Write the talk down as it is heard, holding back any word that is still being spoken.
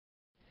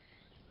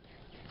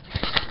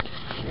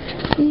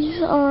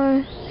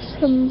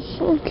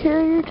some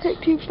Carrier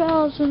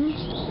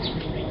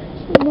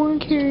Tech2000s. One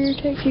Carrier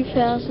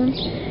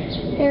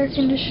Tech2000 air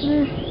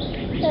conditioner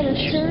at a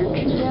church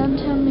in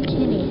downtown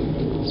McKinney.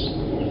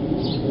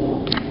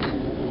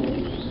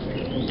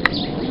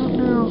 I don't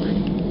know if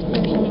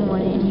there's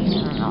anyone in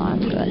here or not,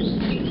 but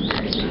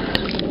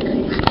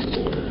there's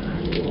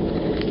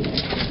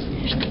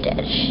the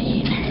data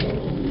sheet.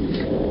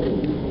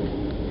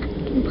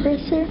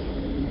 Compressor.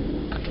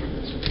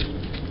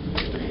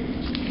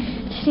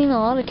 Seen a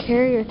lot of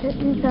Carrier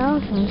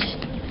Tech2000s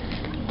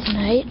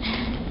tonight.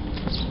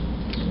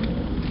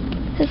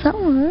 Is that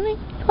one running?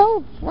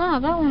 Oh, wow,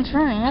 that one's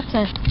running. That's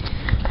a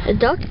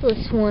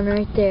ductless one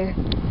right there.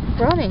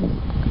 Running.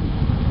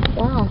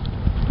 Wow.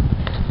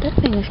 That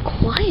thing is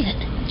quiet.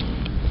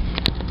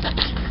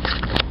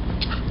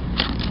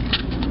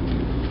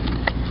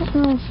 I don't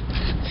know.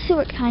 Let's see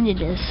what kind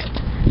it is.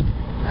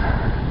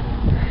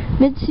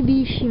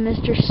 Mitsubishi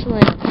Mr.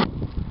 Slim.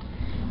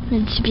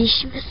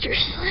 Mitsubishi Mr.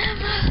 Slim.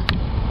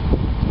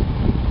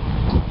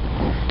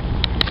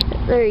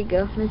 There you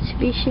go.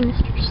 Mitsubishi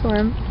Mr.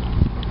 Slim.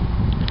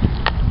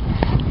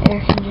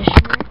 Air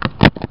conditioner.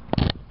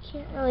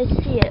 Can't really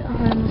see it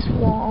on this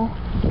wall.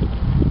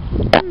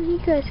 You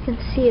guys can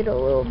see it a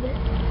little bit.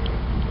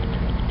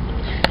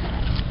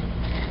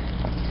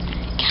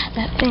 God,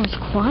 that thing's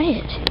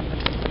quiet.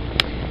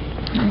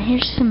 And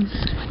here's some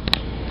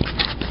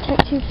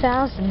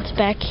Tech2000s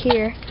back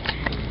here.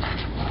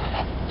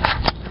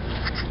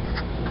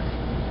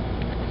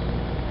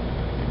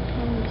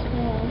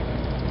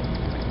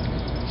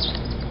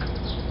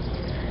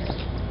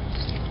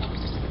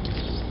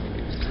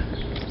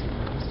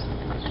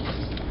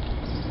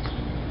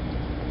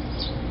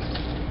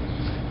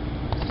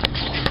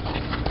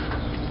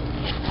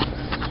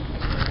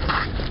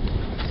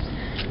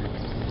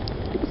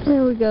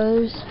 There we go.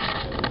 There's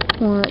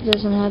one that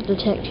doesn't have the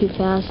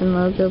Tech2000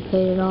 logo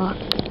painted off.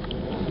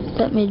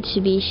 That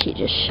Mitsubishi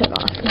just shut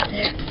off right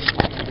there.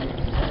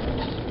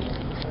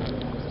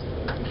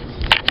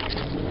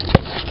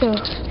 Let's go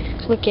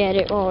look at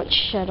it while it's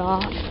shut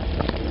off.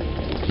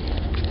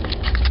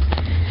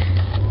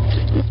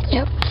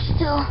 Yep,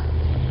 still.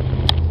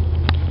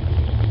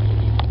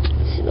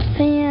 See the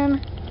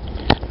fan.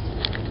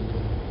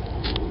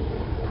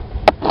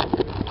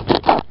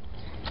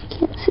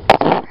 Can't see the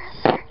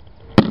compressor.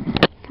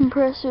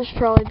 Compressor's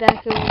probably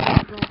back over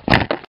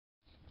there.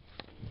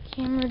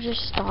 Camera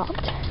just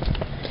stopped.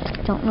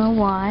 Don't know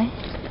why.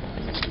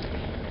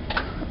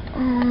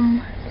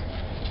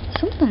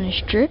 Something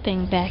is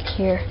dripping back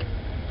here.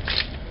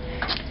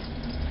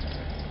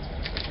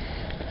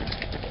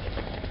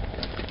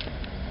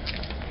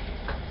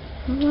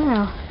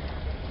 Wow.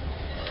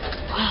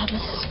 Wow,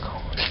 this is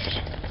cool.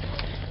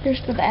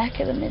 There's the back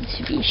of the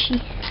Mitsubishi.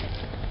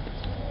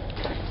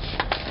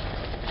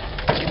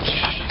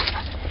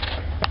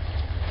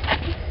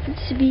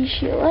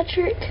 Mitsubishi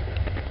Electric.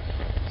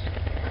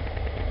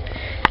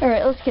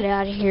 Alright, let's get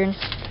out of here.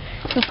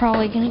 We're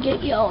probably going to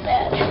get yelled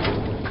at.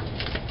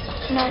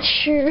 Not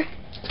sure.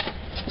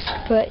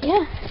 But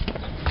yeah.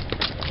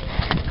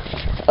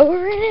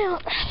 Over and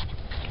out.